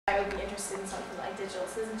interested in something like digital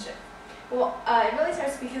citizenship? Well, it really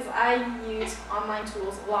starts because I use online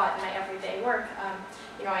tools a lot in my everyday work.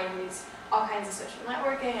 I use all kinds of social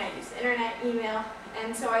networking, I use the internet, email,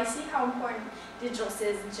 and so I see how important digital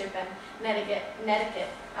citizenship and netiquette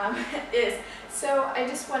is. So I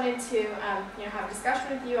just wanted to have a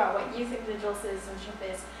discussion with you on what you think digital citizenship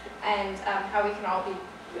is and how we can all be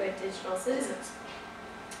good digital citizens.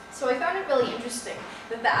 So I found it really interesting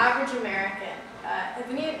that the average American,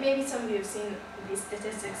 maybe some of you have seen these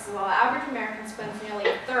statistics as well, the average American spends nearly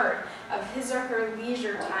a third of his or her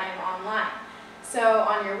leisure time online. So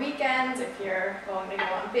on your weekends, if you're going to go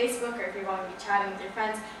on Facebook or if you're going to be chatting with your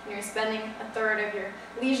friends and you're spending a third of your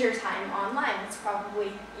leisure time online, it's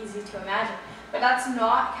probably easy to imagine. But that's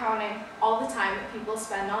not counting all the time that people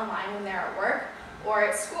spend online when they're at work or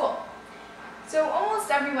at school. So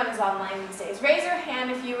almost everyone is online these days. Raise your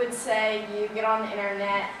hand if you would say you get on the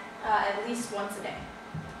internet at least once a day.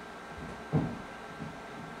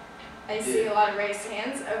 I see a lot of raised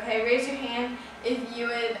hands. Okay, raise your hand if you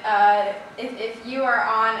would, if you are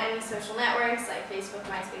on any social networks like Facebook,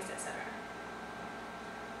 MySpace, etc.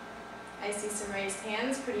 I see some raised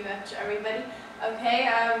hands, pretty much everybody. Okay,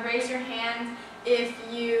 raise your hand if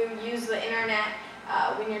you use the internet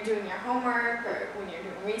when you're doing your homework or when you're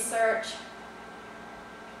doing research.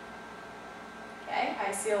 Okay,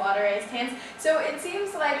 I see a lot of raised hands. So it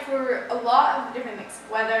seems like for a lot of different things,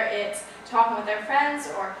 whether it's talking with our friends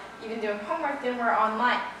or even doing homework, then we're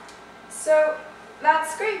online. So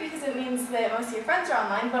that's great because it means that most of your friends are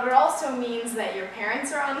online, but it also means that your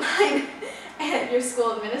parents are online and your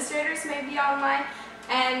school administrators may be online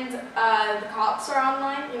and the cops are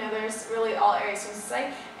online. There's really all areas of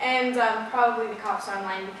society, and probably the cops are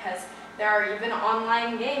online because there are even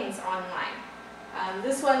online games online.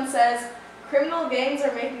 This one says, criminal gangs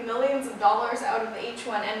are making millions of dollars out of the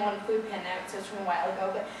H1N1 flu pandemic, so it's from a while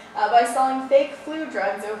ago, but by selling fake flu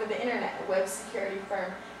drugs over the internet, a web security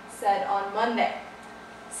firm said on Monday.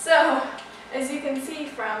 So, as you can see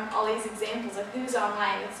from all these examples of who's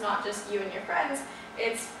online, it's not just you and your friends,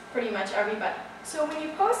 it's pretty much everybody. So when you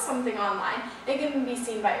post something online, it can be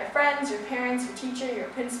seen by your friends, your parents, your teacher, your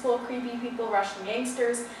principal, creepy people, Russian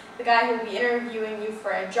gangsters, the guy who will be interviewing you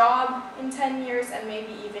for a job in 10 years, and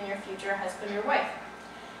maybe even your future husband or wife.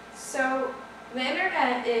 So the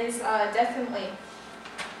internet is definitely,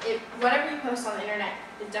 whatever you post on the internet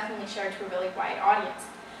is definitely shared to a really wide audience.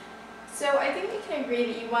 So I think we can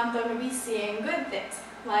agree that you want them to be seeing good things,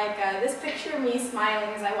 like this picture of me smiling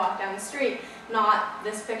as I walk down the street, not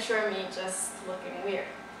this picture of me just looking weird.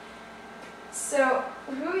 So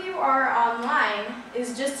who you are online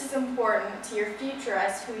is just as important to your future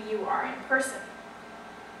as who you are in person.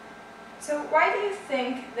 So why do you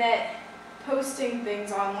think that posting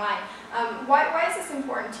things online, why is this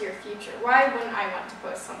important to your future? Why wouldn't I want to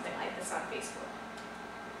post something like this on Facebook?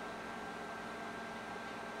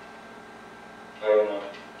 I don't know.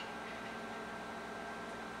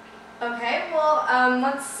 Okay, well,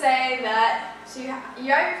 let's say that, so you have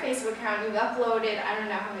your Facebook account, you've uploaded, I don't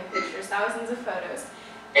know how many pictures, thousands of photos,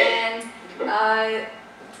 and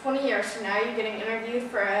 20 years from now you're getting interviewed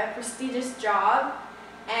for a prestigious job,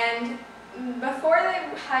 and before they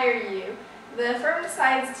hire you, the firm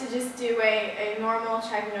decides to just do a normal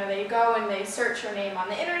check. They go and they search your name on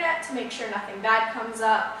the internet to make sure nothing bad comes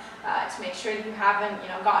up, to make sure that you haven't,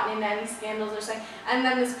 gotten into any scandals or something. And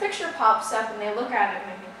then this picture pops up and they look at it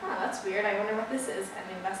and they think, huh, that's weird, I wonder what this is, and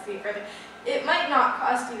they investigate further. It might not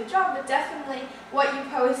cost you the job, but definitely what you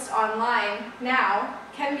post online now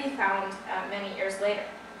can be found many years later.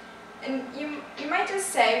 And you might just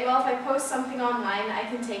say, well, if I post something online, I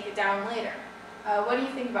can take it down later. What do you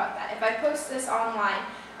think about that? If I post this online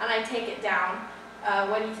and I take it down,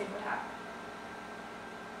 what do you think would happen?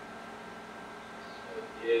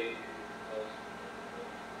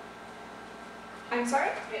 I'm sorry?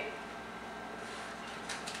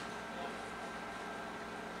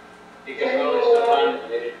 You can probably still find it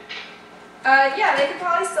later. Yeah, they could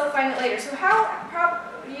probably still find it later. So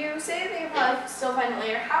you say they could probably still find it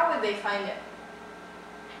later. How would they find it?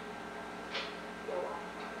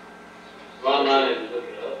 Online and look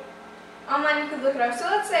it up. Online you could look it up. So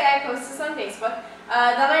let's say I post this on Facebook.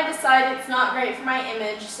 Then I decide it's not great for my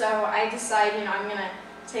image, so I decide, I'm going to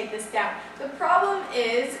take this down. The problem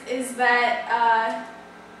is that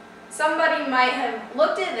somebody might have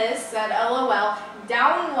looked at this, said LOL,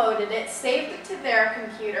 downloaded it, saved it to their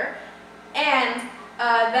computer, and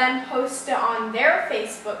then post it on their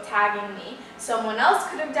Facebook tagging me. Someone else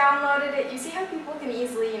could have downloaded it. You see how people can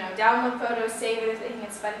easily, download photos, save it if they think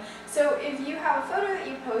it's funny. So if you have a photo that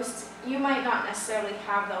you post, you might not necessarily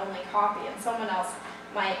have the only copy, and someone else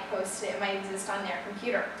might post it. It might exist on their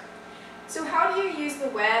computer. So how do you use the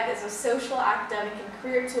web as a social, academic, and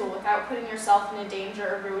career tool without putting yourself in danger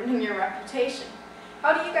or ruining your reputation?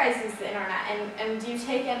 How do you guys use the internet, and do you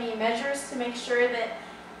take any measures to make sure that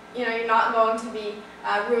you're not going to be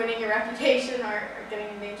ruining your reputation or getting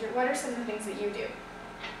in danger? What are some of the things that you do?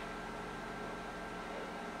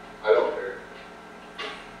 I don't care.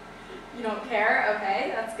 You don't care?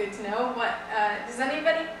 Okay, that's good to know. What does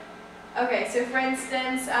anybody? Okay, so for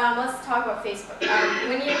instance, let's talk about Facebook.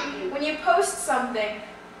 When you post something,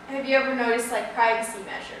 have you ever noticed like privacy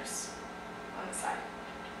measures on the side?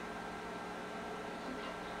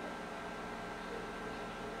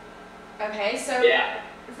 Okay, so Yeah.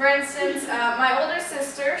 for instance, my older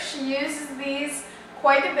sister, she uses these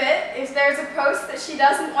quite a bit. If there's a post that she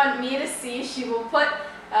doesn't want me to see, she will put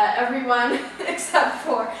everyone except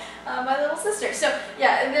for my little sister. So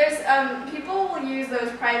yeah, there's people will use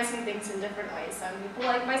those privacy things in different ways. Some people,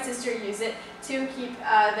 like my sister, use it to keep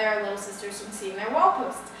their little sisters from seeing their wall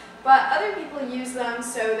posts. But other people use them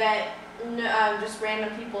so that just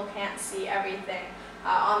random people can't see everything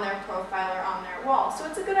on their profile or on their wall. So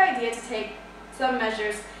it's a good idea to take some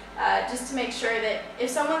measures just to make sure that if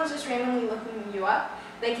someone's just randomly looking you up,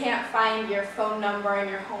 they can't find your phone number and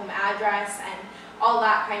your home address and all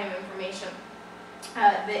that kind of information.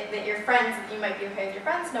 That your friends, that you might be okay with your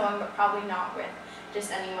friends knowing, but probably not with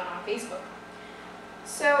just anyone on Facebook.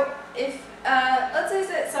 So if, let's say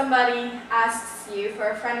that somebody asks you for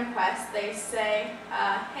a friend request, they say,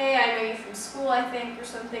 hey, I know you from school, I think, or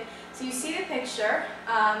something. So you see the picture,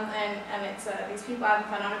 and it's these people having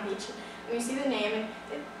fun on a beach, and you see the name, and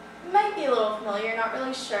it might be a little familiar, you're not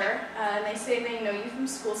really sure, and they say they know you from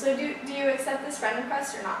school. So do you accept this friend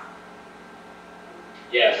request or not?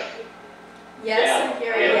 Yes. Yes, Yeah. I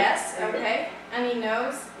hear a yes, okay. Any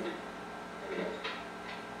no's?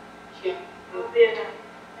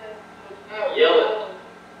 Yell it.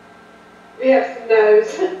 We have some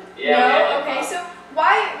no's. Yeah. No? Okay, so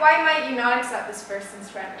why might you not accept this person's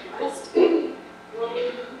friend request? If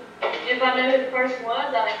I know who the person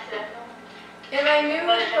was, I'd accept them. If I knew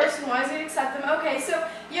who the person was, you'd accept them. Okay, so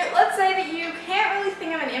let's say that you can't really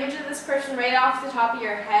think of an image of this person right off the top of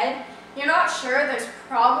your head. You're not sure. There's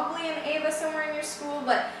probably an Ava somewhere in your school,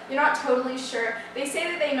 but you're not totally sure. They say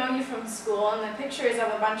that they know you from school, and the picture is of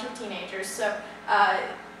a bunch of teenagers. So,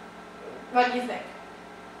 what do you think?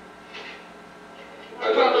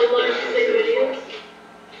 I'd probably look to see who it is.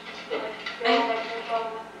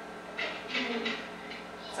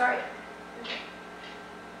 Sorry.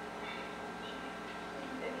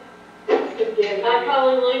 I'd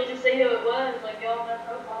probably look to see who it was, like go on their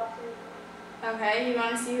profile. Okay, you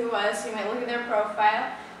want to see who it was, so you might look at their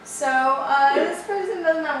profile. So this person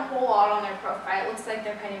doesn't have a whole lot on their profile. It looks like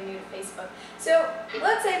they're kind of new to Facebook. So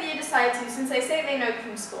let's say that you decide to, since they say they know you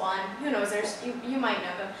from school, and who knows, you might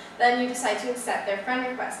know them, then you decide to accept their friend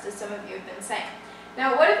request, as some of you have been saying.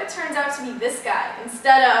 Now, what if it turns out to be this guy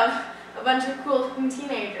instead of a bunch of cool-looking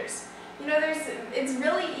teenagers? You know, it's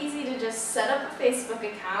really easy to just set up a Facebook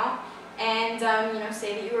account and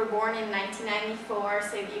say that you were born in 1994,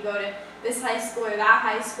 say that you go to this high school or that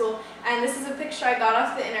high school, and this is a picture I got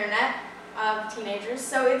off the internet of teenagers.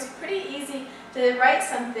 So it's pretty easy to write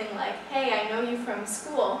something like, hey, I know you from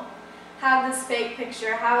school, have this fake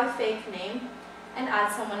picture, have a fake name, and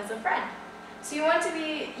add someone as a friend. So you want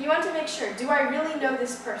to make sure, do I really know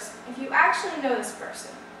this person? If you actually know this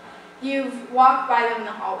person, you've walked by them in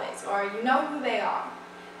the hallways, or you know who they are,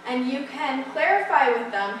 and you can clarify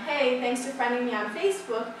with them, hey, thanks for friending me on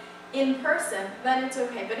Facebook, in person, then it's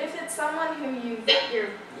okay. But if it's someone who you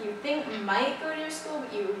think might go to your school,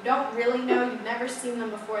 but you don't really know, you've never seen them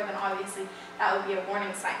before, then obviously that would be a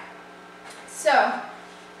warning sign. So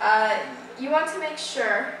you want to make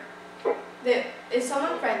sure that if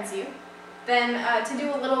someone friends you, then to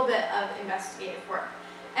do a little bit of investigative work.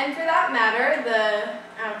 And for that matter,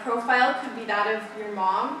 the profile could be that of your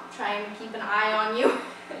mom, trying to keep an eye on you.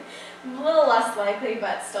 A little less likely,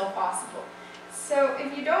 but still possible. So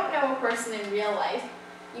if you don't know a person in real life,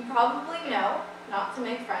 you probably know not to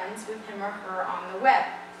make friends with him or her on the web.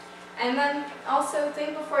 And then also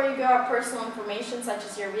think before you go out personal information such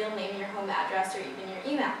as your real name, your home address, or even your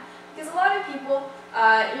email. Because a lot of people,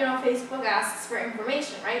 Facebook asks for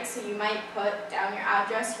information, right? So you might put down your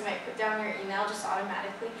address, you might put down your email just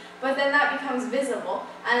automatically, but then that becomes visible,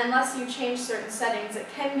 and unless you change certain settings, it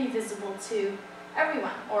can be visible to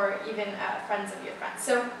everyone, or even friends of your friends.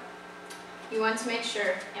 So you want to make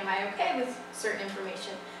sure, am I okay with certain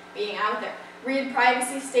information being out there? Read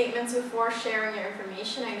privacy statements before sharing your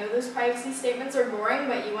information. I know those privacy statements are boring,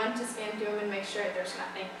 but you want to scan through them and make sure there's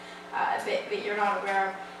nothing that you're not aware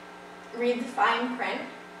of. Read the fine print,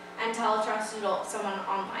 and tell a trusted someone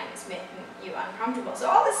online is making you uncomfortable. So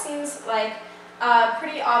all this seems like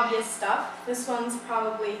pretty obvious stuff. This one's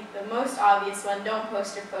probably the most obvious one. Don't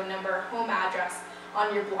post your phone number or home address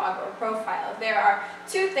on your blog or profile. There are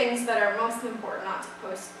two things that are most important not to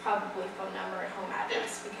post, probably phone number and home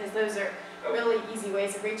address, because those are really easy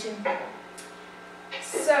ways of reaching people.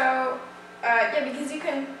 So, yeah, because you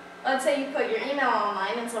can, let's say you put your email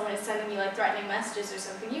online and someone is sending you like threatening messages or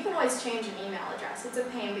something, you can always change an email address. It's a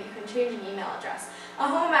pain, but you can change an email address. A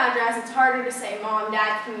home address, it's harder to say, Mom,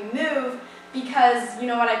 Dad, can we move? Because, you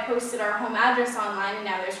know what, I posted our home address online and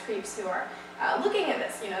now there's creeps who are looking at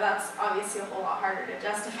this. You know, that's obviously a whole lot harder to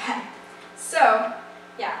justify. So,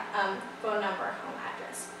 yeah, phone number, home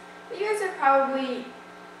address. But you guys are probably,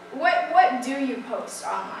 what do you post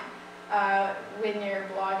online when you're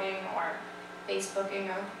blogging or Facebooking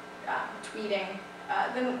or tweeting?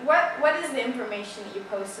 Then what is the information that you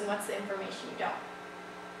post and what's the information you don't?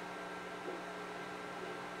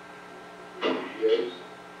 Videos.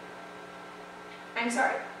 I'm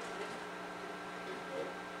sorry?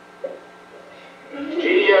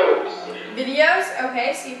 Videos. Videos?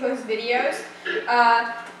 Okay, so you post videos.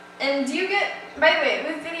 And do you get, by the way,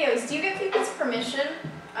 with videos, do you get people's permission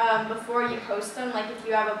before you post them? Like if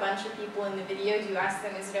you have a bunch of people in the video, do you ask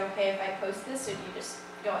them, is it okay if I post this, or do you just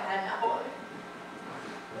go ahead and upload it?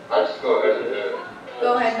 I just go ahead and do it.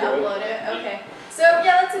 Go ahead and upload it, okay. So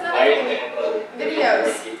yeah, that's another thing.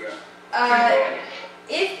 Videos.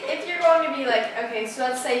 If you're going to be like, okay, so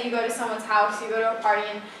let's say you go to someone's house, you go to a party,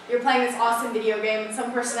 and you're playing this awesome video game, and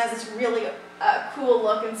some person has this really cool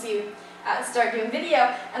look, and so you start doing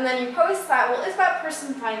video, and then you post that. Well, if that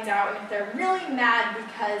person finds out, and if they're really mad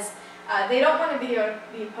because they don't want a video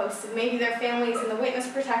to be posted, maybe their family's in the witness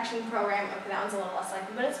protection program, okay, that one's a little less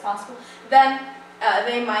likely, but it's possible, then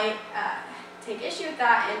they might take issue with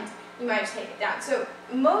that, and you might just take it down. So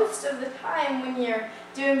most of the time when you're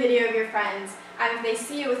doing video of your friends, and if they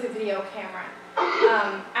see you with a video camera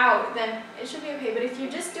out, then it should be okay. But if you're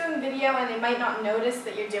just doing video and they might not notice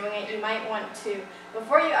that you're doing it, you might want to,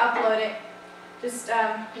 before you upload it, just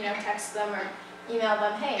you know, text them or email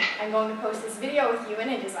them, hey, I'm going to post this video with you in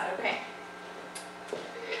it, is that okay?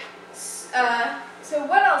 So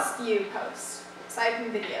what else do you post aside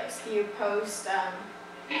from videos? Do you post, I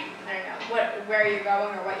don't know, where you're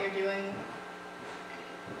going or what you're doing?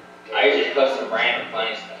 I usually post some random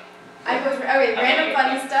funny stuff. I post, okay, random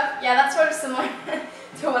funny stuff. Yeah, that's sort of similar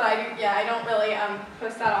to what I do. Yeah, I don't really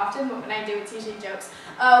post that often, but when I do, it's usually jokes.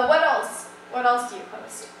 What else? What else do you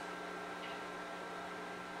post?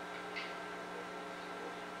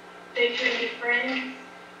 Pictures of friends,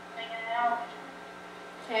 hanging out.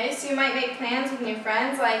 Okay, so you might make plans with new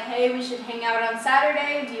friends, like, hey, we should hang out on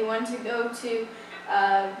Saturday. Do you want to go to,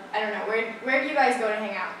 I don't know, where do you guys go to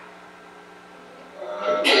hang out?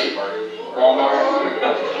 Walmart.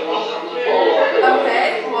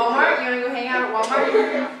 Okay, Walmart. You want to go hang out at Walmart?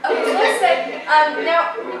 Okay, so let's say, now,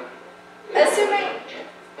 assuming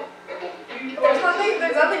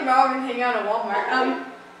there's nothing wrong with hanging out at Walmart.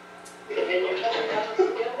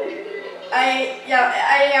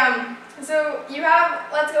 So you have,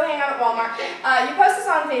 let's go hang out at Walmart. You post this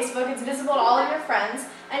on Facebook, it's visible to all of your friends,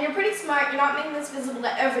 and you're pretty smart, you're not making this visible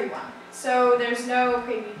to everyone. So there's no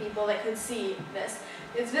creepy people that could see this.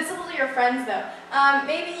 It's visible to your friends though.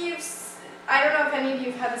 Maybe I don't know if any of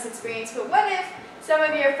you have had this experience, but what if some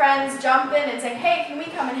of your friends jump in and say, hey, can we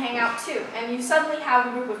come and hang out too? And you suddenly have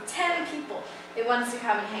a group of 10 people that wants to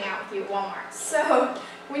come and hang out with you at Walmart. So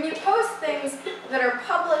when you post things that are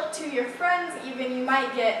public to your friends even, you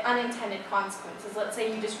might get unintended consequences. Let's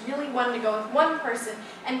say you just really wanted to go with one person,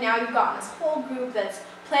 and now you've gotten this whole group that's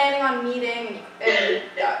planning on meeting and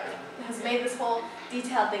has made this whole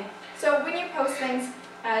detailed thing. So when you post things,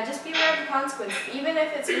 just be aware of the consequences. Even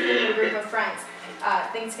if it's within your group of friends,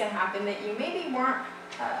 things can happen that you maybe weren't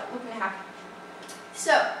looking to happen.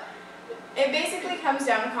 So it basically comes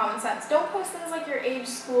down to common sense. Don't post things like your age,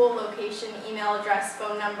 school, location, email address,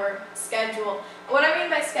 phone number, schedule. What I mean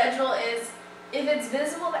by schedule is, if it's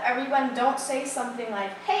visible to everyone, don't say something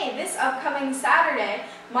like, hey, this upcoming Saturday,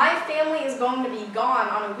 my family is going to be gone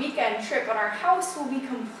on a weekend trip, but our house will be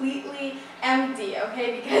completely empty,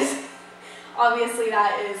 okay? Because obviously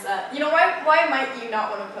that is, you know, why might you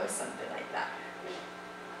not want to post something like that?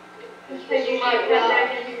 Because you might come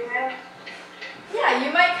back into your house. Yeah,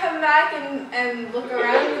 you might come back and look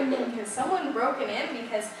around and think, has someone broken in?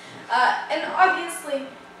 Because, and obviously,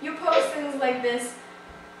 you post things like this,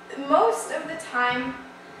 most of the time,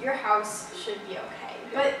 your house should be okay.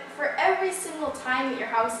 But for every single time that your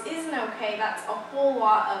house isn't okay, that's a whole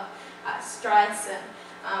lot of stress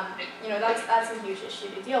you know, that's a huge issue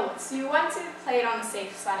to deal with. So you want to play it on the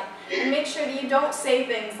safe side and make sure that you don't say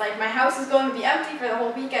things like, my house is going to be empty for the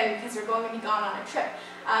whole weekend because we're going to be gone on a trip.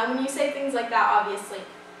 When you say things like that, obviously,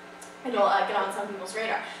 it'll get on some people's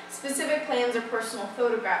radar. Specific plans or personal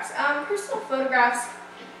photographs. Personal photographs,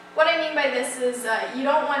 what I mean by this is you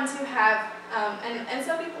don't want to have, and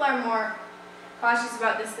some people are more cautious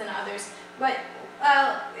about this than others, but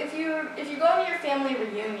if you go to your family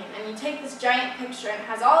reunion and you take this giant picture and it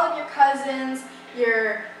has all of your cousins,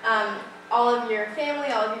 all of your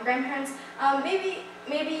family, all of your grandparents, maybe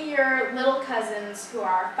your little cousins who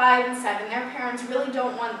are 5 and 7, their parents really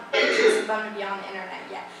don't want pictures of them to be on the internet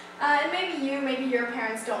yet. And maybe your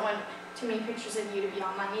parents don't want too many pictures of you to be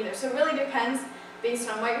online either. So it really depends based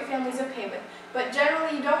on what your family's okay with. But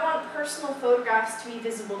generally, you don't want personal photographs to be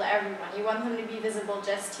visible to everyone. You want them to be visible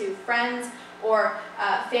just to friends or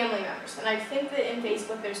family members. And I think that in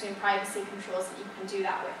Facebook, there's new privacy controls that you can do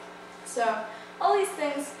that with. So all these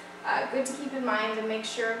things, good to keep in mind and make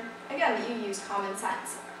sure, again, that you use common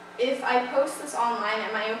sense. If I post this online,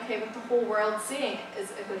 am I okay with the whole world seeing it,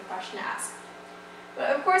 is a good question to ask.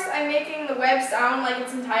 But of course, I'm making the web sound like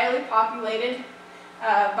it's entirely populated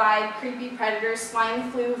by creepy predators,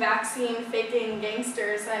 swine flu, vaccine faking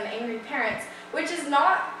gangsters, and angry parents, which is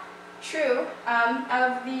not true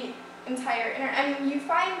of the entire internet. I mean, you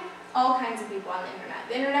find all kinds of people on the internet.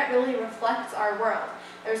 The internet really reflects our world.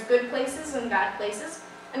 There's good places and bad places,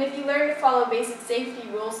 and if you learn to follow basic safety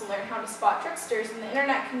rules and learn how to spot tricksters, then the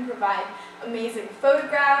internet can provide amazing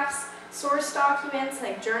photographs, source documents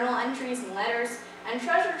like journal entries and letters, and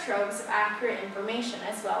treasure troves of accurate information,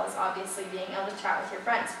 as well as obviously being able to chat with your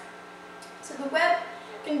friends. So the web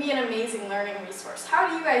can be an amazing learning resource. How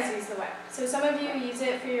do you guys use the web? So some of you use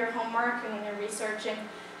it for your homework and when you're researching.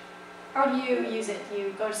 How do you use it? Do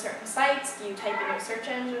you go to certain sites? Do you type in your search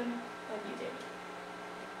engine? What do you do?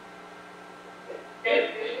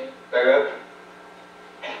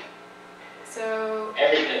 So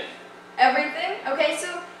Everything. everything? Okay,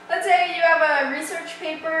 so let's say you have a research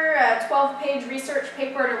paper, a 12-page research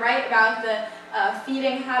paper to write about the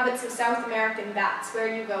feeding habits of South American bats. Where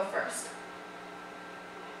do you go first?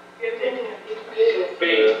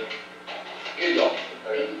 Google.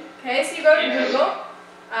 Okay, so you go to Google.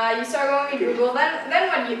 You start going to Google, then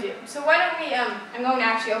what do you do? So why don't we, I'm going to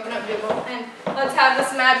actually open up Google, and let's have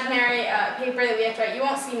this imaginary paper that we have to write. You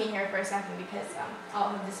won't see me here for a second because I'll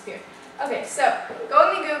have disappeared. Okay, so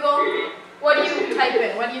going to Google, what do you type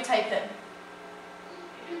in? What do you type in?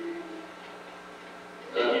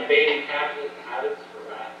 Feeding habits for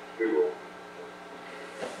bats. Google.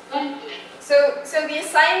 So the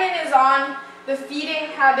assignment is on the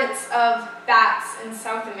feeding habits of bats in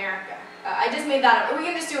South America. I just made that up. Or we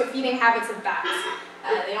can just do it, feeding habits of bats.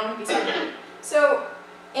 They don't have to be separate. So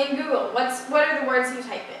in Google, what are the words you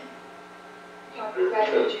type in?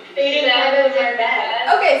 Feeding habits of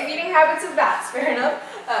bats. Okay, feeding habits of bats, fair enough,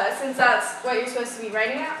 since that's what you're supposed to be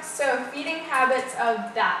writing out. So, feeding habits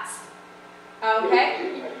of bats.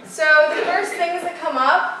 Okay, so the first things that come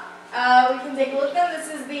up, we can take a look at. This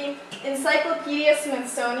is the Encyclopedia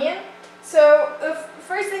Smithsonian. So, the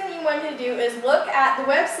first thing that you want to do is look at the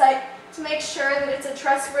website to make sure that it's a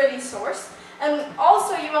trustworthy source. And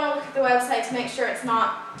also, you want to look at the website to make sure it's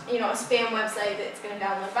not, a spam website that's going to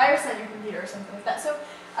download a virus on your computer or something like that. So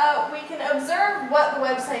we can observe what the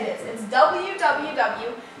website is. It's www.si.edu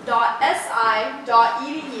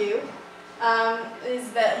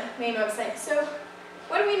is the main website. So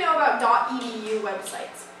what do we know about .edu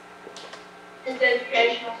websites? It's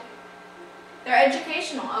educational. They're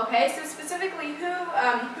educational, okay? So specifically,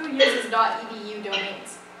 who uses .edu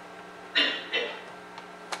domains?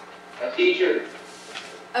 A teacher.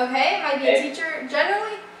 Okay, it might be a teacher.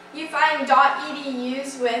 Generally, you find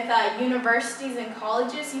 .edus with universities and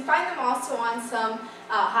colleges. You find them also on some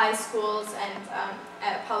high schools and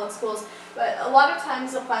at public schools, but a lot of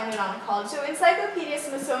times you'll find it on a college. So Encyclopedia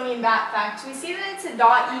Smithsonian Bat Facts, we see that it's a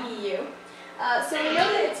 .edu. So we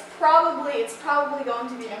know that it's probably going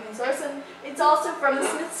to be an open source, and it's also from the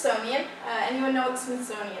Smithsonian. Anyone know what the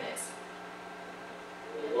Smithsonian is?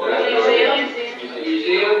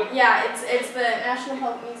 Museum. Yeah, it's the National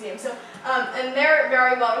Public Museum. So, and they're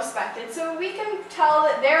very well respected. So we can tell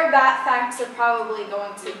that their bat facts are probably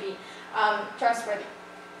going to be trustworthy.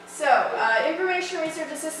 So, information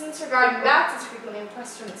research assistance regarding bats is frequently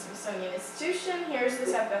requested from the Smithsonian Institution. Here's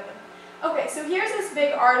this episode. Okay, so here's this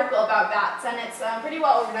big article about bats, and it's pretty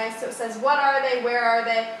well organized. So it says, what are they, where are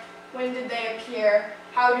they, when did they appear,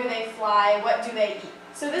 how do they fly, what do they eat.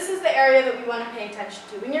 So this is the area that we want to pay attention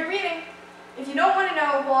to. When you're reading, if you don't want to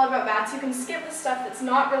know a whole lot about bats, you can skip the stuff that's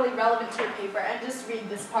not really relevant to your paper and just read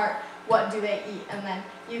this part, what do they eat, and then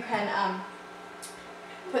you can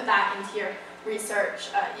put that into your research.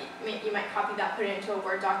 You might copy that, put it into a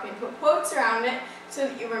Word document, put quotes around it so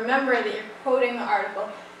that you remember that you're quoting the article.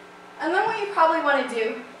 And then what you probably want to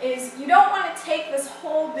do is you don't want to take this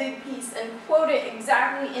whole big piece and quote it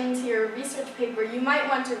exactly into your research paper. You might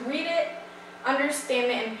want to read it,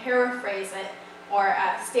 understand it, and paraphrase it, or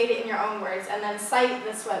state it in your own words, and then cite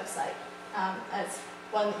this website as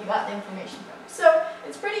one that you got the information from. So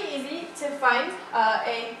it's pretty easy to find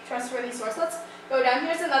a trustworthy source. Let's go down.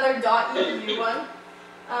 Here's another .edu one,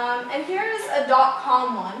 and here's a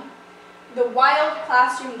 .com one, the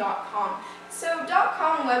wildclassroom.com. So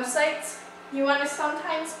 .com websites, you want to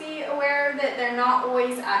sometimes be aware that they're not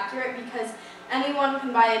always accurate because anyone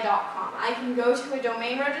can buy a .com. I can go to a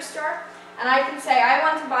domain registrar and I can say I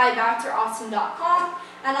want to buy bats.austin.com,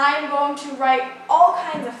 and I am going to write all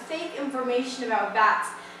kinds of fake information about bats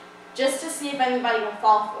just to see if anybody will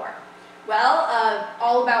fall for it. Well,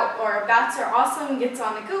 bats are awesome gets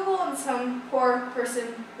on Google, and some poor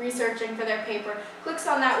person researching for their paper clicks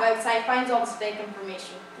on that website, finds all this fake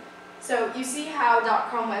information. So you see how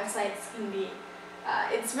 .com websites can be,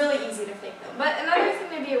 it's really easy to fake them. But another thing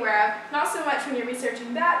to be aware of, not so much when you're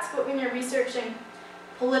researching bats, but when you're researching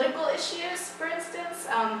political issues, for instance,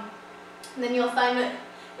 then you'll find that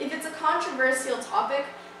if it's a controversial topic,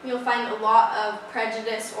 you'll find a lot of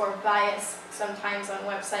prejudice or bias sometimes on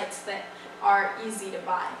websites that are easy to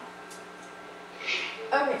buy.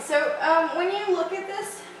 Okay, so when you look at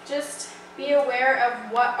this, just be aware of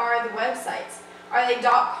what are the websites. Are they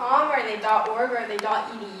 .com, or are they .org, or are they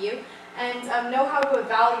 .edu, and know how to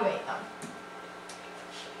evaluate them.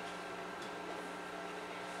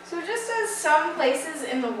 So just as some places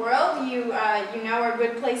in the world you know are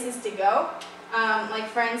good places to go, like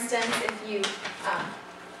for instance, if you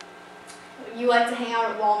like to hang out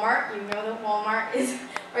at Walmart, you know that Walmart is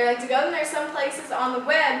where you like to go, and there's some places on the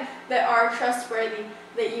web that are trustworthy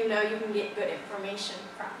that you know you can get good information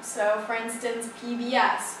from. So for instance,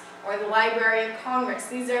 PBS or the Library of Congress.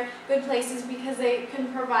 These are good places because they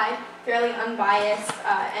can provide fairly unbiased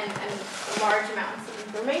and large amounts of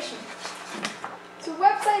information. So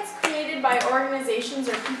websites created by organizations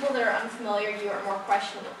or people that are unfamiliar to you are more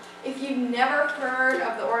questionable. If you've never heard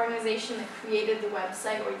of the organization that created the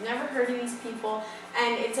website, or you've never heard of these people,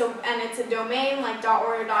 and it's a domain like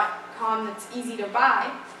 .org or .com that's easy to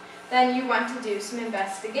buy, then you want to do some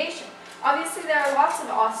investigation. Obviously, there are lots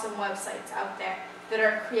of awesome websites out there that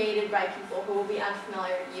are created by people who will be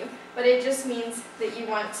unfamiliar to you, but it just means that you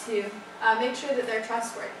want to make sure that they're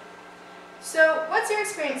trustworthy. So what's your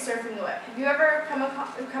experience surfing the web? Have you ever come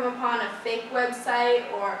upon a fake website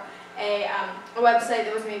or a website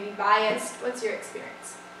that was maybe biased? What's your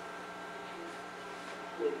experience?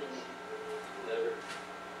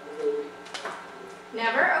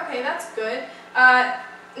 Never? Okay, that's good. Now,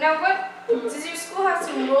 does your school have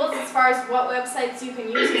some rules as far as what websites you can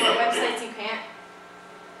use and what websites you can't?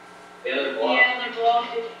 Yeah, they're blocked. Yeah, they're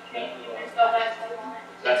blocked. There's no website on it.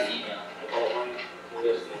 That's an email.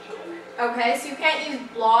 Okay, so you can't use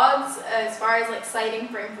blogs as far as like citing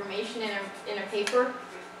for information in a paper?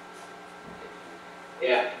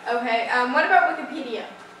 Yeah. Okay, what about Wikipedia?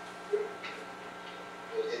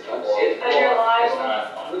 As you're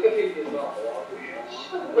liable.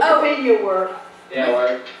 Wikipedia work. Yeah,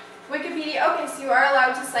 word. Wikipedia, okay, so you are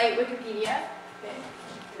allowed to cite Wikipedia.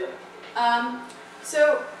 Okay.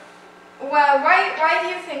 So, well, why do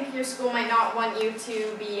you think your school might not want you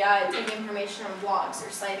to be taking information from blogs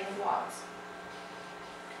or citing blogs?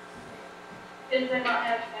 Did they not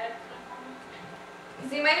have bad stuff on it?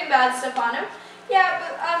 Because they might have bad stuff on them. Yeah,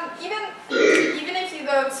 but even if you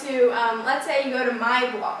go to, let's say you go to my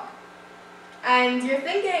blog, and you're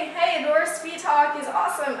thinking, hey, Adora's Speed Talk is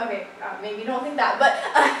awesome. Okay, maybe you don't think that, but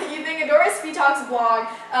you think Adora's Speed Talk's blog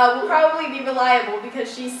will probably be reliable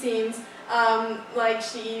because she seems like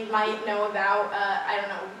she might know about, I don't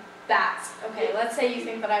know, bats. Okay, let's say you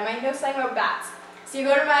think that I might know something about bats. So you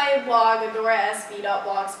go to my blog,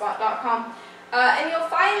 adorasb.blogspot.com, and you'll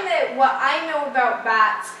find that what I know about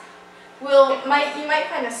bats you might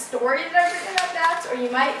find a story that I've written about bats, or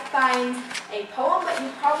you might find a poem, but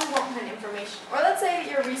you probably won't find information. Or let's say that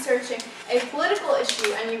you're researching a political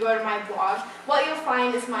issue and you go to my blog, what you'll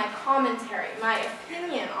find is my commentary, my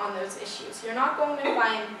opinion on those issues. You're not going to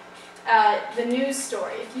find the news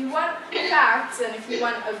story. If you want facts and if you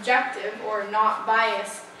want objective or not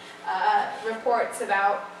biased reports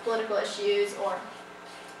about political issues or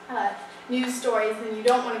news stories, then you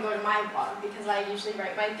don't want to go to my blog because I usually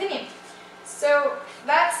write my opinion. So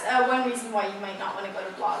that's one reason why you might not want to go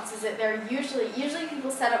to blogs, is that they're usually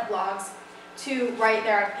people set up blogs to write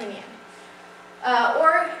their opinion.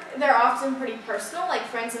 Or they're often pretty personal, like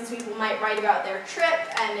for instance people might write about their trip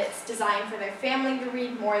and it's designed for their family to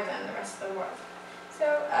read more than the rest of the world. So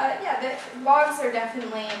yeah, the blogs are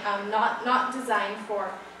definitely not designed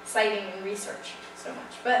for citing and research so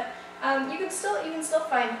much, but you can still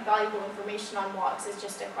find valuable information on blogs. It's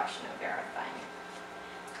just a question of verifying it.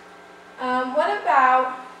 What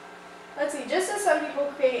about, let's see, just as some people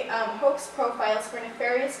create hoax profiles for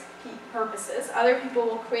nefarious purposes, other people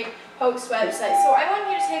will create hoax websites. So I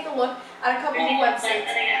want you to take a look at a couple of websites.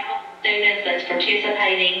 Students that's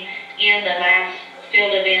participating in the math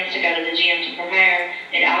field events to go to the gym to prepare,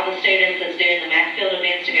 and all the students that's doing the math field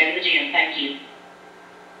events to go to the gym. Thank you.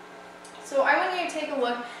 So I want you to take a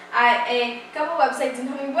look at a couple websites and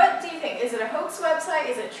tell me, what do you think? Is it a hoax website?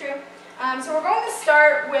 Is it true? So we're going to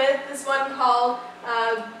start with this one called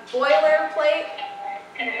Boilerplate.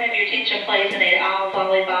 Can I have your attention please, and need all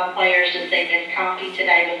volleyball players to see Miss Coffee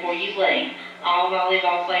today before you leave. All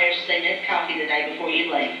volleyball players to see Miss Coffee today before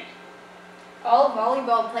you leave. All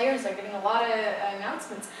volleyball players are getting a lot of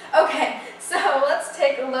announcements. Okay, so let's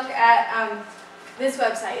take a look at this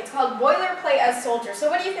website. It's called Boilerplate as Soldier.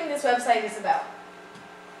 So what do you think this website is about?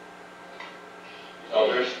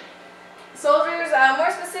 Soldiers. Soldiers,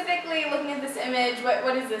 more specifically, looking at this image,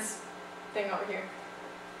 what is this thing over here?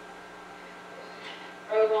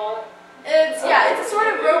 Robot. It's a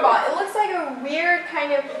sort of robot. It looks like a weird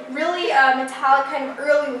kind of really metallic kind of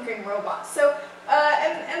early looking robot. So,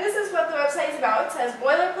 and this is what the website is about. It says,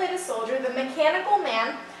 Boilerplate as Soldier, the mechanical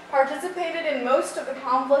man participated in most of the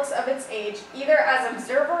conflicts of its age, either as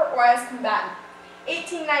observer or as combatant.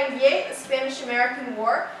 1898, the Spanish-American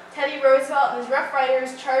War, Teddy Roosevelt and his Rough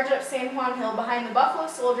Riders charged up San Juan Hill behind the Buffalo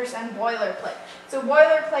Soldiers and Boilerplate. So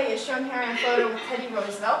Boilerplate is shown here in a photo with Teddy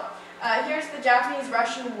Roosevelt. Here's the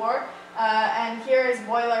Japanese-Russian War, and here is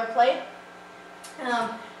Boilerplate.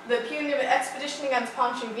 The punitive expedition against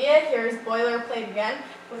Pancho Villa, here's Boilerplate again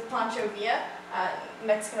with Pancho Villa,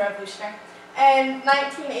 Mexican Revolutionary. And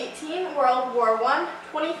 1918, World War I,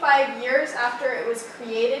 25 years after it was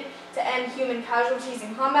created to end human casualties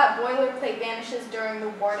in combat, Boilerplate vanishes during the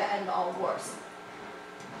war to end all wars.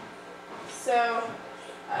 So,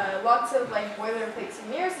 lots of like boilerplate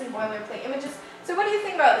souvenirs and boilerplate images. So what do you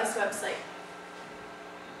think about this website?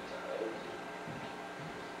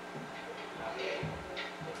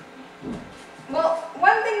 Well,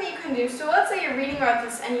 one thing you can do, so let's say you're reading about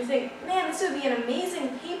this and you think, man, this would be an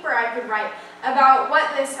amazing paper I could write about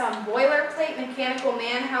what this boilerplate mechanical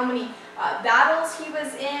man, how many battles he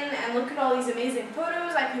was in, and look at all these amazing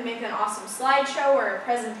photos. I can make an awesome slideshow or a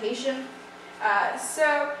presentation.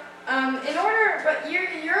 But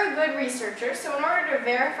you're a good researcher, so in order to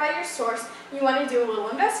verify your source, you want to do a little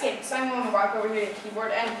investigating. So I'm going to walk over here to the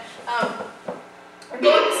keyboard, and we're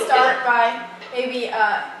going to start by maybe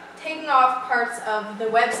taking off parts of the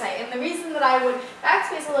website. And the reason that I would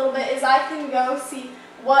backspace a little bit is I can go see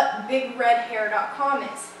what bigredhair.com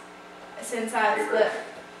is, since that's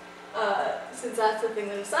the thing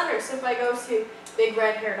that it's under. So if I go to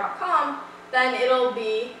bigredhair.com, then it'll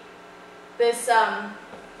be this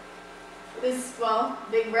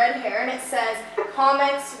big red hair, and it says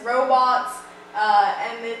comics, robots,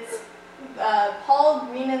 and it's Paul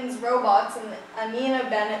Greenan's robots and Anina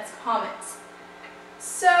Bennett's comics.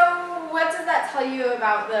 So what does that tell you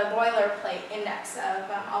about the boilerplate index of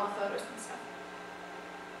all the photos and stuff?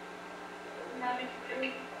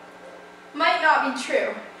 Might not be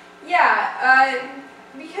true. Yeah,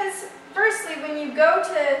 because firstly, when you go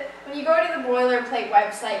to the boilerplate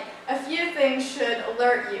website, a few things should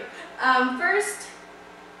alert you. First,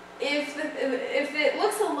 if it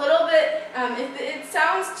looks a little bit, if it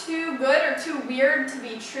sounds too good or too weird to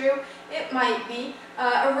be true, it might be.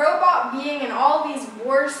 A robot being in all these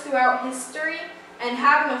wars throughout history and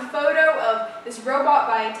having a photo of this robot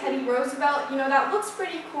by Teddy Roosevelt, you know, that looks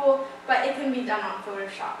pretty cool, but it can be done on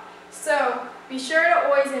Photoshop. So be sure to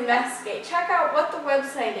always investigate. Check out what the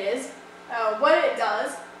website is, what it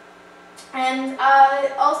does, and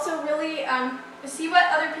also really see what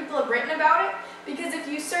other people have written about it, because if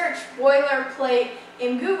you search boilerplate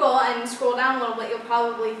in Google and scroll down a little bit, you'll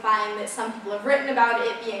probably find that some people have written about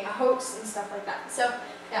it being a hoax and stuff like that. So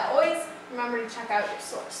yeah, always remember to check out your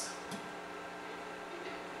source.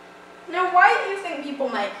 Now, why do you think people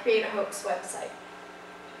might create a hoax website?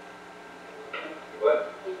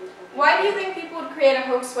 What? Why do you think people would create a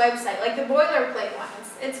hoax website, like the boilerplate one?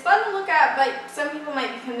 It's fun to look at, but some people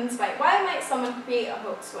might be convinced by it. Why might someone create a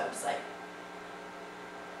hoax website?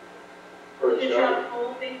 For a To show. try to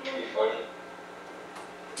fool people. Be funny.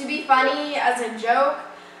 to be funny, as a joke.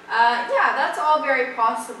 Yeah, that's all very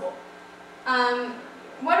possible.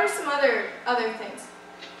 What are some other things?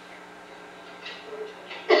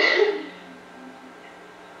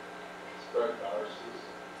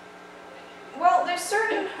 Well, there's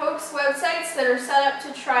certain hoax websites that are set up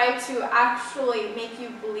to try to actually make you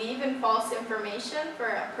believe in false information for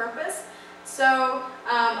a purpose. So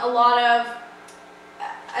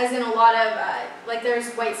like there's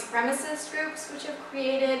white supremacist groups which have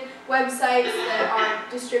created websites that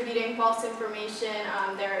are distributing false information.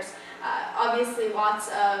 There's obviously lots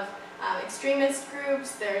of extremist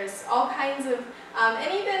groups. There's all kinds of,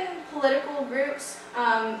 and even political groups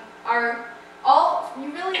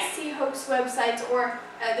you really see hoax websites, or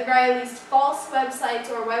at the very least false websites,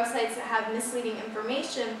 or websites that have misleading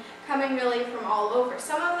information coming really from all over.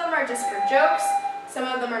 Some of them are just for jokes, some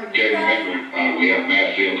of them are to be remember, we have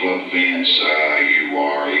Matt Field Club events. You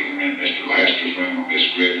are even in Mr. Laster's room,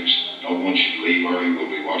 Miss Griffin's. No one should leave early. We'll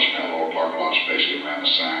be watching that lower parking lot, especially around the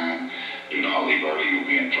sign. Do not leave early, you'll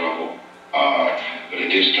be in trouble. But at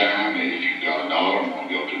this time, if you've got $1 and want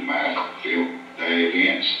to go to Matt Field Day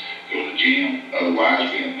events, go to the gym. Otherwise,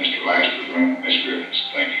 be in Mr. Laster's room, Miss Griffin's.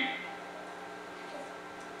 Thank you.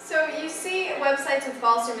 So you see websites with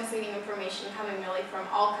false or misleading information coming really from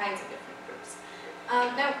all kinds of different groups.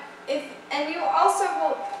 And you also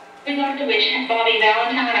will... We'd like to wish Bobby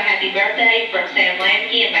Valentine a happy birthday from Sam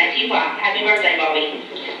Lampke and Matthew White. Happy birthday, Bobby.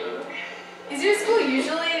 Does your school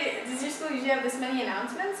usually have this many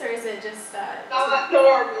announcements, or is it just... Not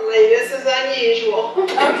normally. This is unusual.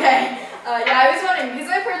 Okay. Yeah, I was wondering, because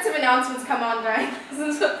I've heard some announcements come on during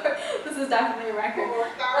this is definitely a record.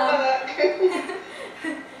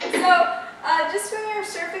 Just when you're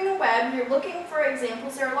surfing the web, you're looking for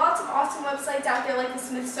examples. There are lots of awesome websites out there, like the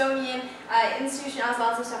Smithsonian Institution has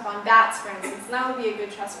lots of stuff on bats, for instance, and that would be a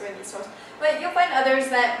good trustworthy source. But you'll find others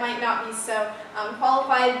that might not be so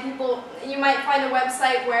qualified. You might find a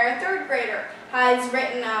website where a third grader has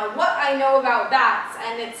written what I know about bats,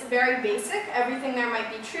 and it's very basic. Everything there might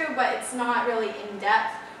be true, but it's not really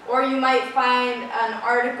in-depth. Or you might find an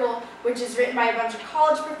article which is written by a bunch of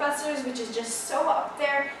college professors, which is just so up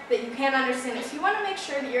there that you can't understand it. So you want to make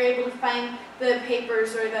sure that you're able to find the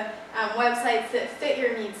papers or the websites that fit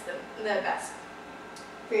your needs the best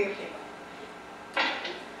for your paper.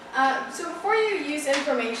 So before you use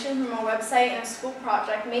information from a website in a school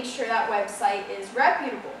project, make sure that website is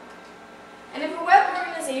reputable. And if a web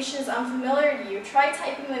organization is unfamiliar to you, try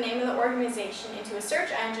typing the name of the organization into a search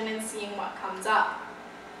engine and seeing what comes up.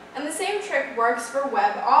 And the same trick works for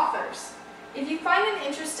web authors. If you find an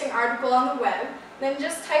interesting article on the web, then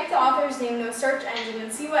just type the author's name into a search engine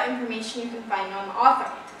and see what information you can find on the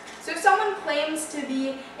author. So if someone claims to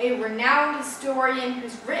be a renowned historian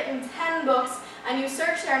who's written 10 books, and you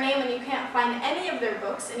search their name and you can't find any of their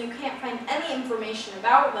books, and you can't find any information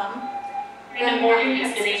about them, Brandon Morgan,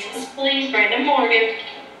 company, please, Brandon Morgan.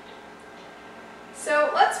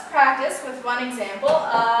 So let's practice with one example.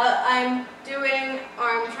 I'm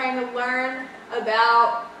trying to learn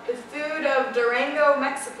about the food of Durango,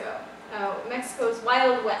 Mexico. Mexico's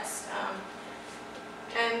Wild West.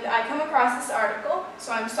 And I come across this article,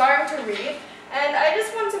 so I'm starting to read. And I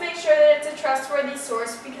just want to make sure that it's a trustworthy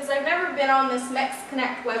source because I've never been on this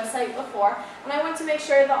MexConnect website before, and I want to make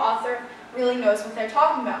sure the author really knows what they're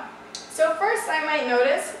talking about. So first I might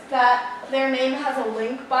notice that their name has a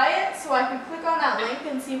link by it, so I could click on that link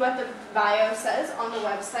and see what the bio says on the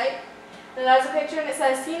website. It has a picture and it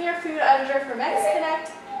says Senior Food Editor for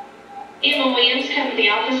MexConnect. Emma Williams, come to the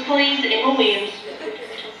office please, Emma Williams.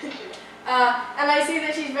 And I see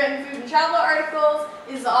that she's written food and travel articles,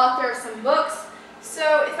 is the author of some books.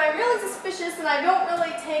 So if I'm really suspicious and I don't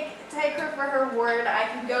really take her for her word, I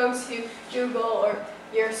can go to Google or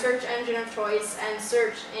your search engine of choice and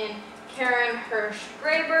search in Karen Hirsch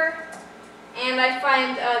Graber. And I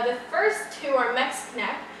find the first two are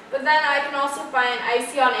MexConnect, but then I can also I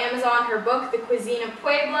see on Amazon her book, The Cuisine of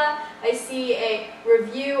Puebla. I see a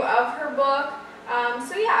review of her book.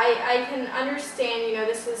 So yeah, I can understand,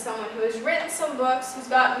 this is someone who has written some books, who's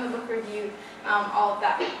gotten the book reviewed, all of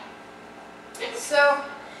that. So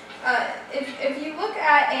if you look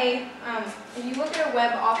at a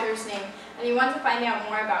web author's name and you want to find out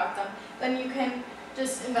more about them, then you can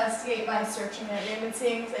just investigate by searching their name and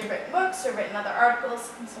seeing if they've written books or written other articles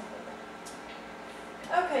and stuff like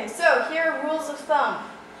that. Okay, so here are rules of thumb.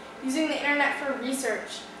 Using the internet for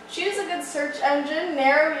research. Choose a good search engine,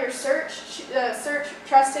 narrow your search, search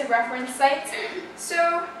trusted reference sites.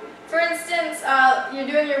 So, for instance, you're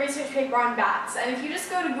doing your research paper on bats, and if you just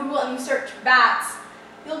go to Google and you search bats,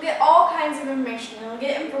 you'll get all kinds of information. You'll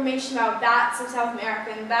get information about bats of South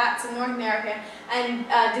America and bats in North America and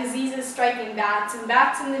diseases striking bats and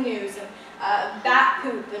bats in the news and bat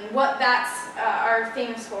poop and what bats are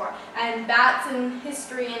famous for and bats in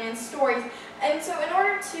history and in stories. And so in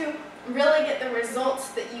order to really get the results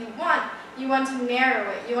that you want to narrow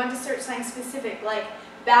it. You want to search something specific like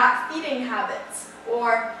bat feeding habits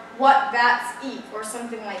or what bats eat or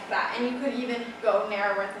something like that. And you could even go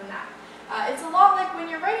narrower than that. It's a lot like when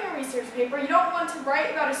you're writing a research paper, you don't want to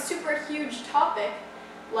write about a super huge topic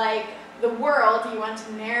like the world. You want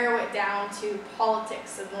to narrow it down to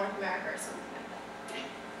politics of North America or something like that.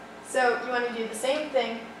 So you want to do the same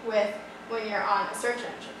thing with when you're on a search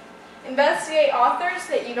engine. Investigate authors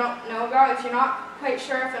that you don't know about. If you're not quite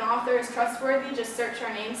sure if an author is trustworthy, just search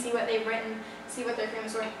their name, see what they've written, see what they're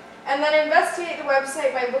famous for. And then investigate the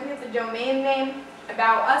website by looking at the domain name,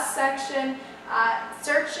 About Us section,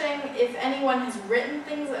 searching if anyone has written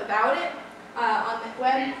things about it on the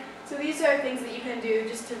web. So these are things that you can do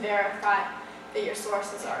just to verify that your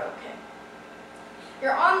sources are okay.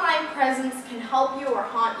 Your online presence can help you or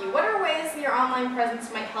haunt you. What are ways that your online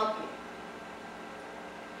presence might help you?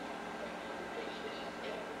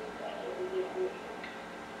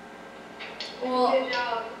 Well,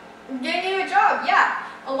 getting you a job, yeah.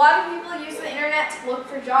 A lot of people use the internet to look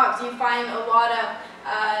for jobs. You find a lot of,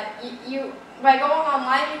 by going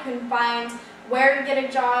online, you can find where to get a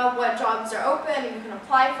job, what jobs are open, you can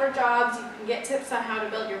apply for jobs, you can get tips on how to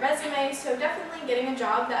build your resume. So definitely getting a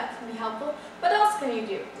job, that can be helpful. What else can you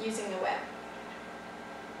do using the web?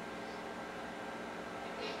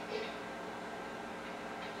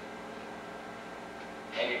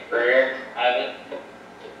 Make a career out of it.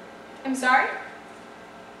 I'm sorry?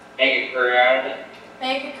 Make a career out of it.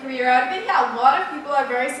 Make a career out of it? Yeah, a lot of people are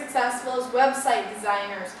very successful as website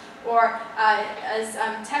designers or as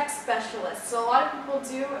tech specialists. So a lot of people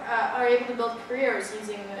are able to build careers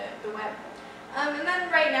using the web. And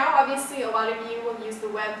then right now, obviously, a lot of you will use the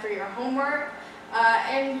web for your homework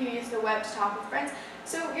and you use the web to talk with friends.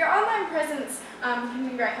 So your online presence can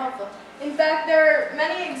be very helpful. In fact, there are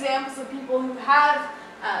many examples of people who have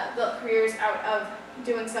built careers out of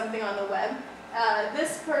doing something on the web.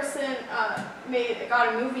 This person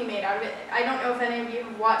got a movie made out of it. I don't know if any of you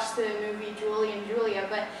have watched the movie Julie and Julia,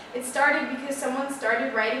 but it started because someone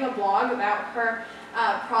started writing a blog about her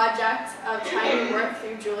project of trying to work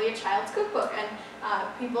through Julia Child's cookbook, and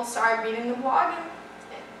people started reading the blog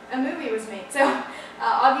and a movie was made. So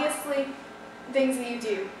obviously things that you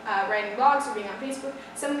do, writing blogs or being on Facebook,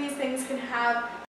 some of these things can have